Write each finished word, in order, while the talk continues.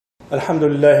الحمد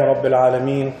لله رب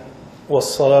العالمين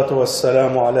والصلاة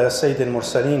والسلام على سيد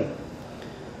المرسلين.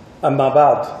 أما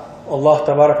بعد, Allah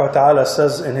Tabaraka wa Ta'ala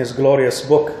says in His glorious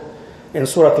book in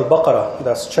Surah Al-Baqarah,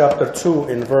 that's chapter 2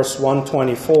 in verse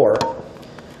 124,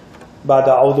 بعد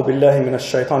أعوذ بالله من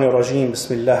الشيطان الرجيم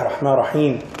بسم الله الرحمن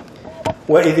الرحيم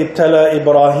وإذ ابتلى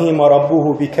إبراهيم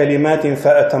ربه بكلمات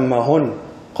فأتمهن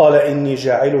قال إني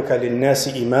جاعلك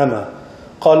للناس إماما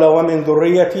قال ومن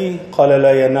ذريتي قال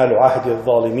لا ينال عهد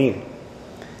الظالمين.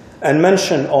 And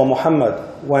mention, O Muhammad,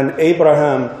 when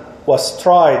Abraham was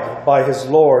tried by his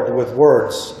Lord with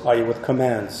words, i.e. with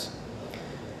commands,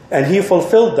 and he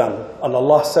fulfilled them, and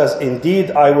Allah says, indeed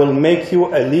I will make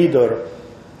you a leader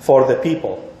for the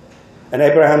people. And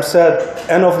Abraham said,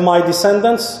 and of my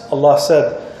descendants, Allah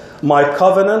said, my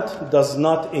covenant does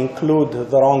not include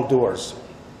the wrongdoers.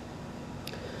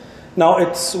 Now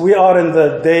we are in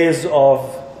the days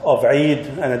of Eid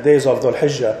and the days of Dhul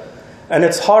Hijjah, and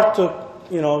it's hard to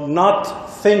not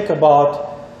think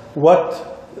about what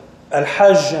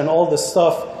Al-Hajj and all this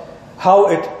stuff, how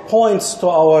it points to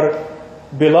our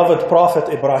beloved Prophet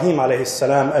Ibrahim AS,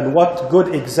 and what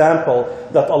good example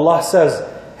that Allah says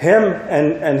him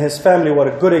and his family were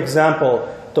a good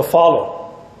example to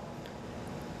follow.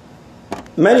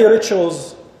 Many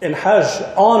rituals in Hajj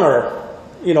honor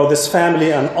this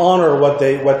family and honor what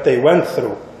they went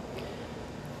through.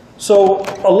 So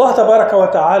Allah Tabaraka wa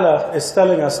Ta'ala is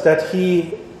telling us that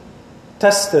He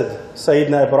tested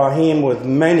Sayyidina Ibrahim with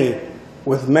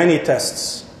many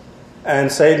tests.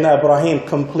 And Sayyidina Ibrahim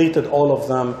completed all of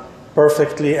them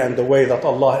perfectly and the way that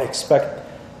Allah expects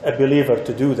a believer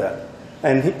to do that.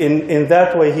 And in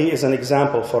that way, he is an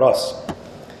example for us.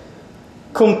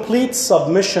 Complete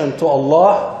submission to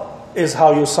Allah is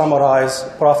how you summarize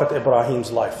Prophet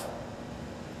Ibrahim's life.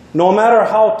 No matter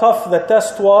how tough the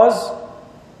test was,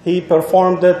 he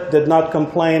performed it, did not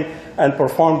complain, and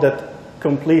performed it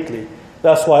completely.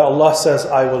 That's why Allah says,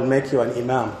 I will make you an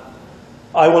imam.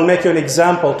 I will make you an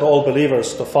example to all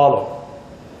believers to follow.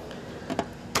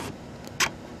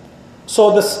 So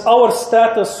our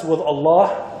status with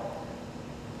Allah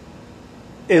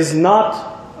is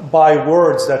not by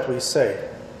words that we say.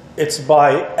 It's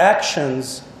by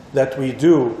actions that we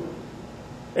do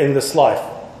in this life.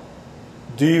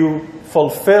 Do you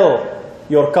fulfill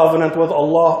your covenant with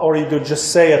Allah, or you do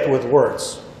just say it with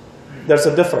words? There's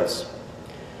a difference.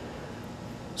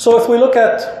 So if we look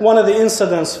at one of the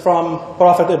incidents from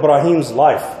Prophet Ibrahim's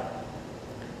life,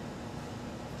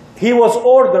 he was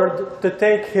ordered to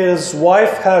take his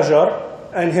wife Hajar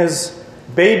and his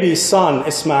baby son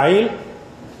Ismail.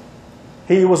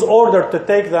 He was ordered to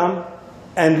take them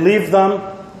and leave them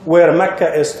where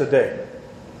Mecca is today.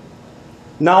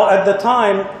 Now at the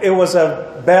time, it was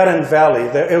a barren valley.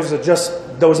 There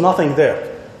was nothing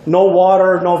there. No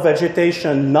water, no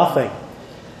vegetation, nothing.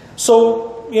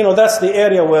 So, that's the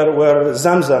area where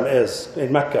Zamzam is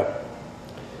in Mecca.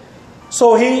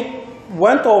 So he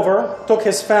went over, took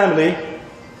his family,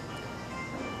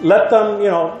 let them,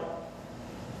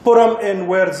 put them in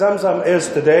where Zamzam is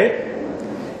today,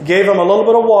 gave them a little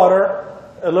bit of water,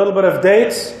 a little bit of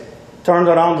dates, turned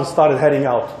around and started heading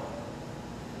out.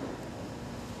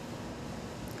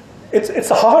 It's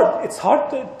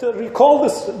hard to recall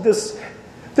this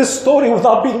story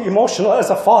without being emotional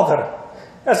as a father.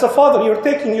 As a father, you're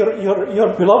taking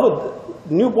your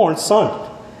beloved newborn son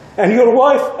and your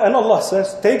wife, and Allah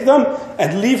says, take them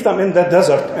and leave them in the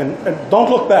desert and don't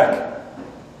look back.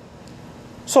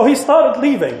 So he started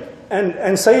leaving, and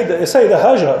Sayyidah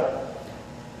Hajar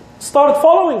started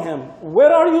following him.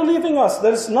 Where are you leaving us?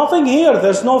 There's nothing here.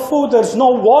 There's no food. There's no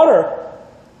water.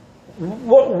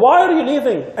 Why are you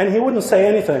leaving? And he wouldn't say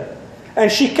anything.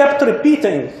 And she kept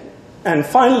repeating. And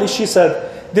finally she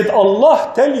said, did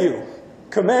Allah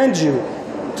command you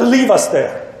to leave us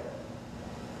there?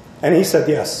 And he said,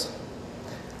 yes.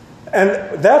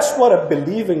 And that's what a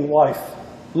believing wife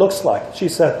looks like. She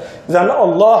said, then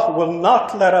Allah will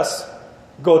not let us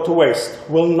go to waste,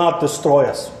 will not destroy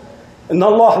us. And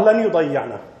Allah lan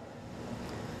yudayyana.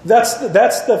 That's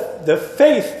the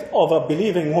faith of a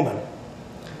believing woman.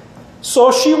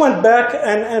 So she went back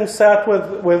and sat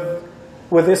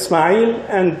with Ismail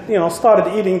and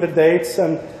started eating the dates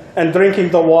and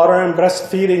drinking the water and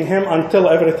breastfeeding him until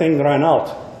everything ran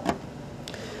out.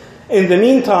 In the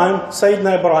meantime,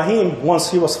 Sayyidina Ibrahim,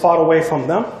 once he was far away from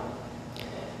them,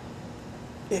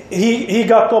 he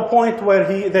got to a point where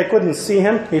they couldn't see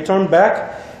him. He turned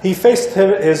back. He faced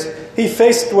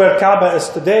where Kaaba is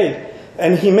today,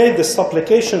 and he made this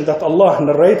supplication that Allah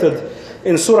narrated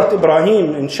in Surah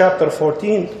Ibrahim in chapter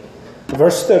 14,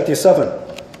 verse 37.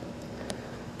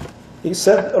 He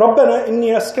said, رَبَّنَا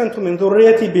إِنِّي أَسْكَنْتُ مِنْ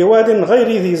ذُرِّيَّتِي بِوَادٍ غَيْرِ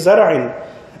ذِي زَرْعٍ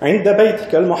عند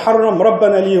بيتك المحرم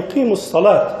ربنا ليقيموا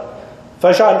الصلاة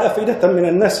فاجعل أفئدة من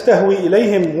الناس تهوي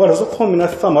إليهم وارزقهم من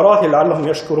الثمرات لعلهم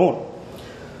يشكرون.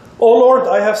 O Lord,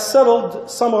 I have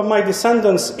settled some of my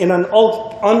descendants in an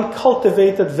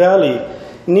uncultivated valley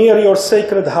near your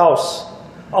sacred house,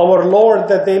 our Lord,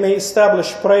 that they may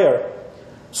establish prayer.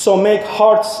 So make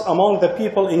hearts among the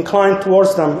people inclined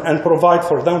towards them and provide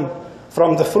for them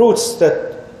from the fruits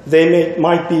that they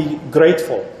might be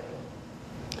grateful.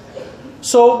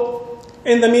 So,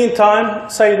 in the meantime,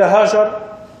 Sayyidah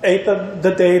Hajar ate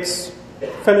the dates,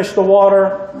 finished the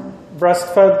water,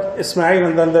 breastfed Ismail,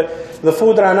 and then the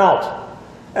food ran out.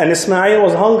 And Ismail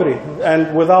was hungry,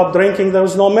 and without drinking there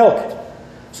was no milk.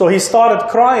 So he started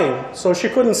crying, so she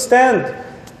couldn't stand,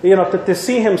 to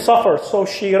see him suffer. So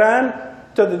she ran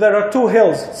there are two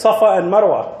hills, Safa and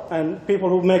Marwa, and people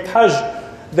who make Hajj,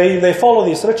 they follow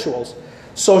these rituals.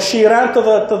 So she ran to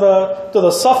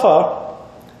the Safa,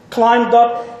 climbed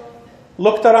up,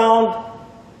 looked around.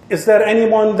 Is there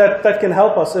anyone that can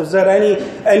help us? Is there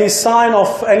any sign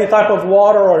of any type of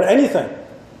water or anything?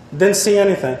 Didn't see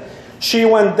anything. She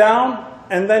went down,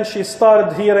 and then she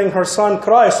started hearing her son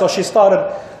cry, so she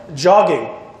started jogging.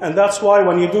 And that's why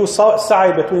when you do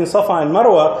sa'i between Safa and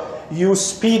Marwa, you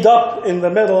speed up in the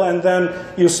middle and then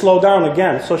you slow down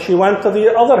again. So she went to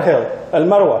the other hill,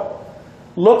 Al-Marwa,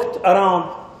 looked around,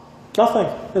 nothing,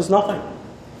 there's nothing.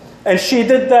 And she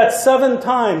did that 7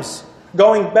 times,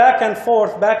 going back and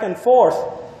forth, back and forth.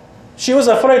 She was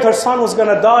afraid her son was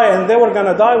going to die, and they were going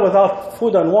to die without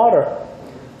food and water.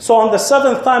 So on the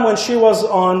 7th time when she was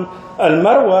on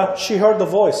Al-Marwa, she heard the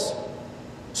voice.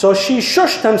 So she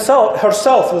shushed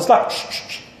herself. It was like,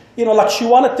 shh, like she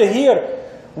wanted to hear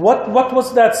what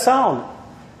was that sound.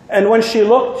 And when she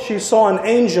looked, she saw an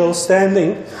angel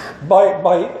standing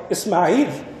by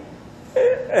Ismail.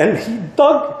 And he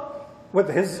dug with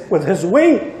his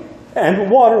wing, and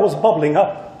water was bubbling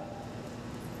up.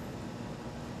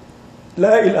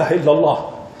 La ilaha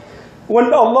illallah.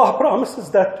 When Allah promises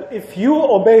that if you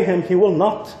obey Him, He will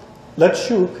not let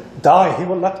you die. He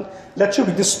will not let you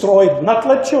be destroyed, not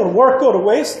let your work go to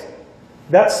waste.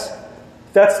 That's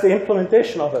the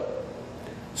implementation of it.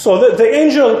 So the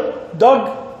angel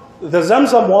dug the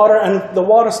Zamzam water, and the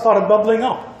water started bubbling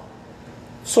up.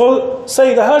 So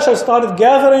Sayyidah Hajar started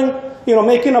gathering,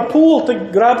 making a pool to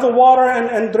grab the water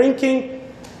and drinking.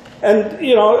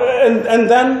 And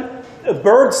then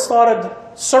birds started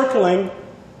circling,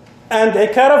 and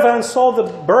a caravan saw the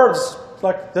birds.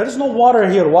 Like, there is no water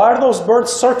here. Why are those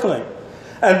birds circling?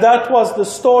 And that was the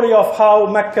story of how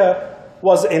Mecca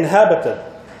was inhabited.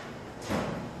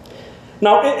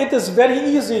 Now, it is very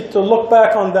easy to look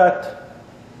back on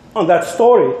that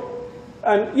story.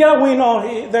 And yeah, we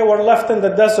know they were left in the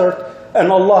desert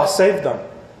and Allah saved them.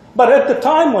 But at the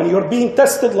time when you're being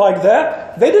tested like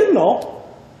that, they didn't know.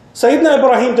 Sayyidina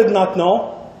Ibrahim did not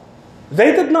know.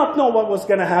 They did not know what was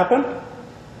going to happen.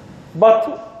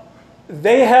 But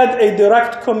they had a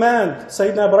direct command.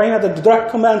 Sayyidina Ibrahim had a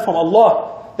direct command from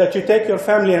Allah that you take your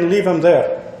family and leave them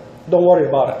there. Don't worry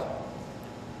about it.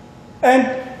 And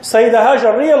Sayyidah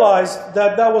Hajar realized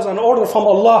that was an order from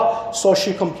Allah, so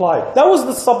she complied. That was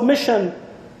the submission,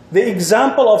 the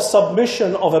example of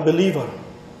submission of a believer.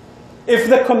 If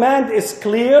the command is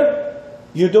clear,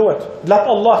 you do it. Let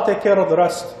Allah take care of the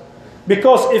rest.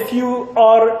 Because if you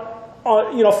are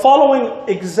following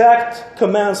exact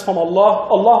commands from Allah,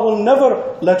 Allah will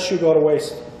never let you go to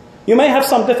waste. You may have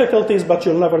some difficulties, but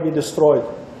you'll never be destroyed.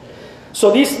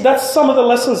 So that's some of the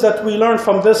lessons that we learned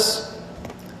from this,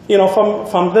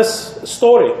 from this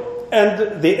story.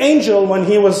 And the angel, when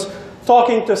he was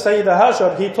talking to Sayyidah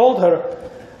Hajar, he told her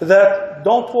that,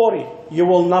 don't worry, you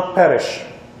will not perish.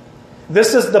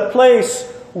 This is the place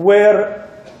where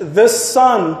this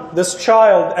son, this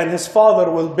child, and his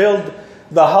father will build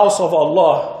the house of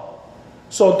Allah.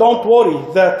 So don't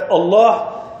worry that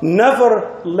Allah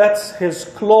never lets His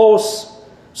close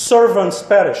servants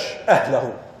perish.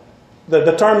 Ahlahu.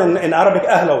 The term in Arabic,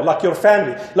 ahlahu, like your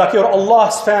family, like your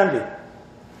Allah's family.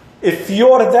 If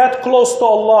you're that close to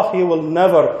Allah, He will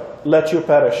never let you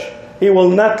perish. He will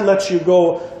not let you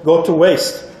go to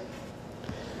waste.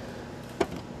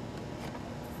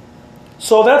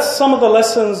 So that's some of the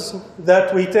lessons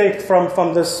that we take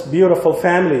from this beautiful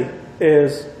family,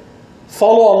 is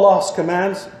follow Allah's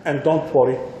commands and don't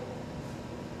worry.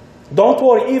 Don't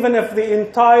worry, even if the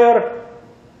entire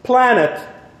planet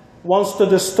wants to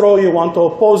destroy you, want to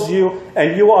oppose you,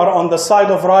 and you are on the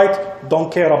side of right,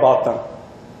 don't care about them.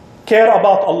 Care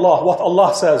about Allah, what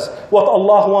Allah says, what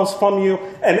Allah wants from you,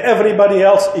 and everybody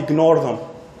else, ignore them.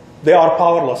 They are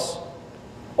powerless.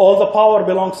 All the power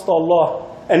belongs to Allah.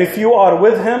 And if you are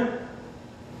with Him,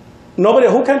 Nobody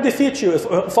who can defeat you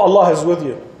if Allah is with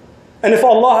you. And if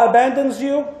Allah abandons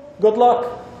you, good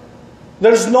luck.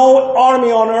 There's no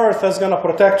army on earth that's going to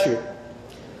protect you.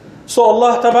 So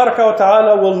Allah Tabaraka wa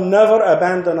Ta'ala will never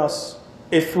abandon us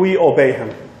if we obey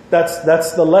Him.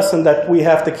 That's the lesson that we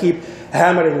have to keep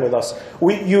hammering with us.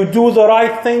 You do the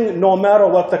right thing no matter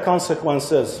what the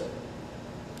consequence is.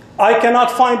 I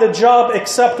cannot find a job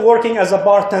except working as a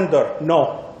bartender.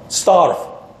 No, starve.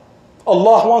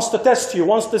 Allah wants to test you,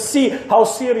 wants to see how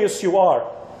serious you are.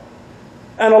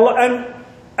 And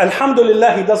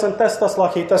Alhamdulillah, He doesn't test us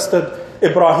like He tested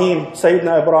Ibrahim,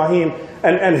 Sayyidina Ibrahim,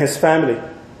 and his family.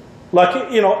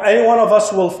 Like, you know, any one of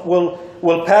us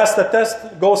will pass the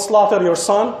test, go slaughter your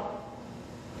son.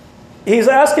 He's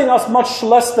asking us much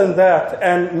less than that,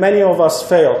 and many of us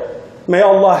fail. May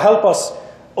Allah help us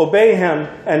obey Him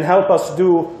and help us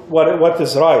do what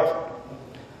is right.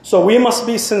 So we must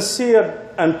be sincere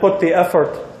and put the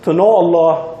effort to know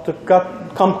Allah, to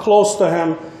come close to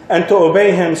Him, and to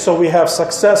obey Him so we have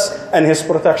success and His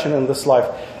protection in this life.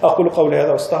 أقول قولي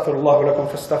هذا واستغفر الله لكم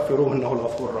فاستغفروه إنه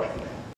الغفور الرحيم.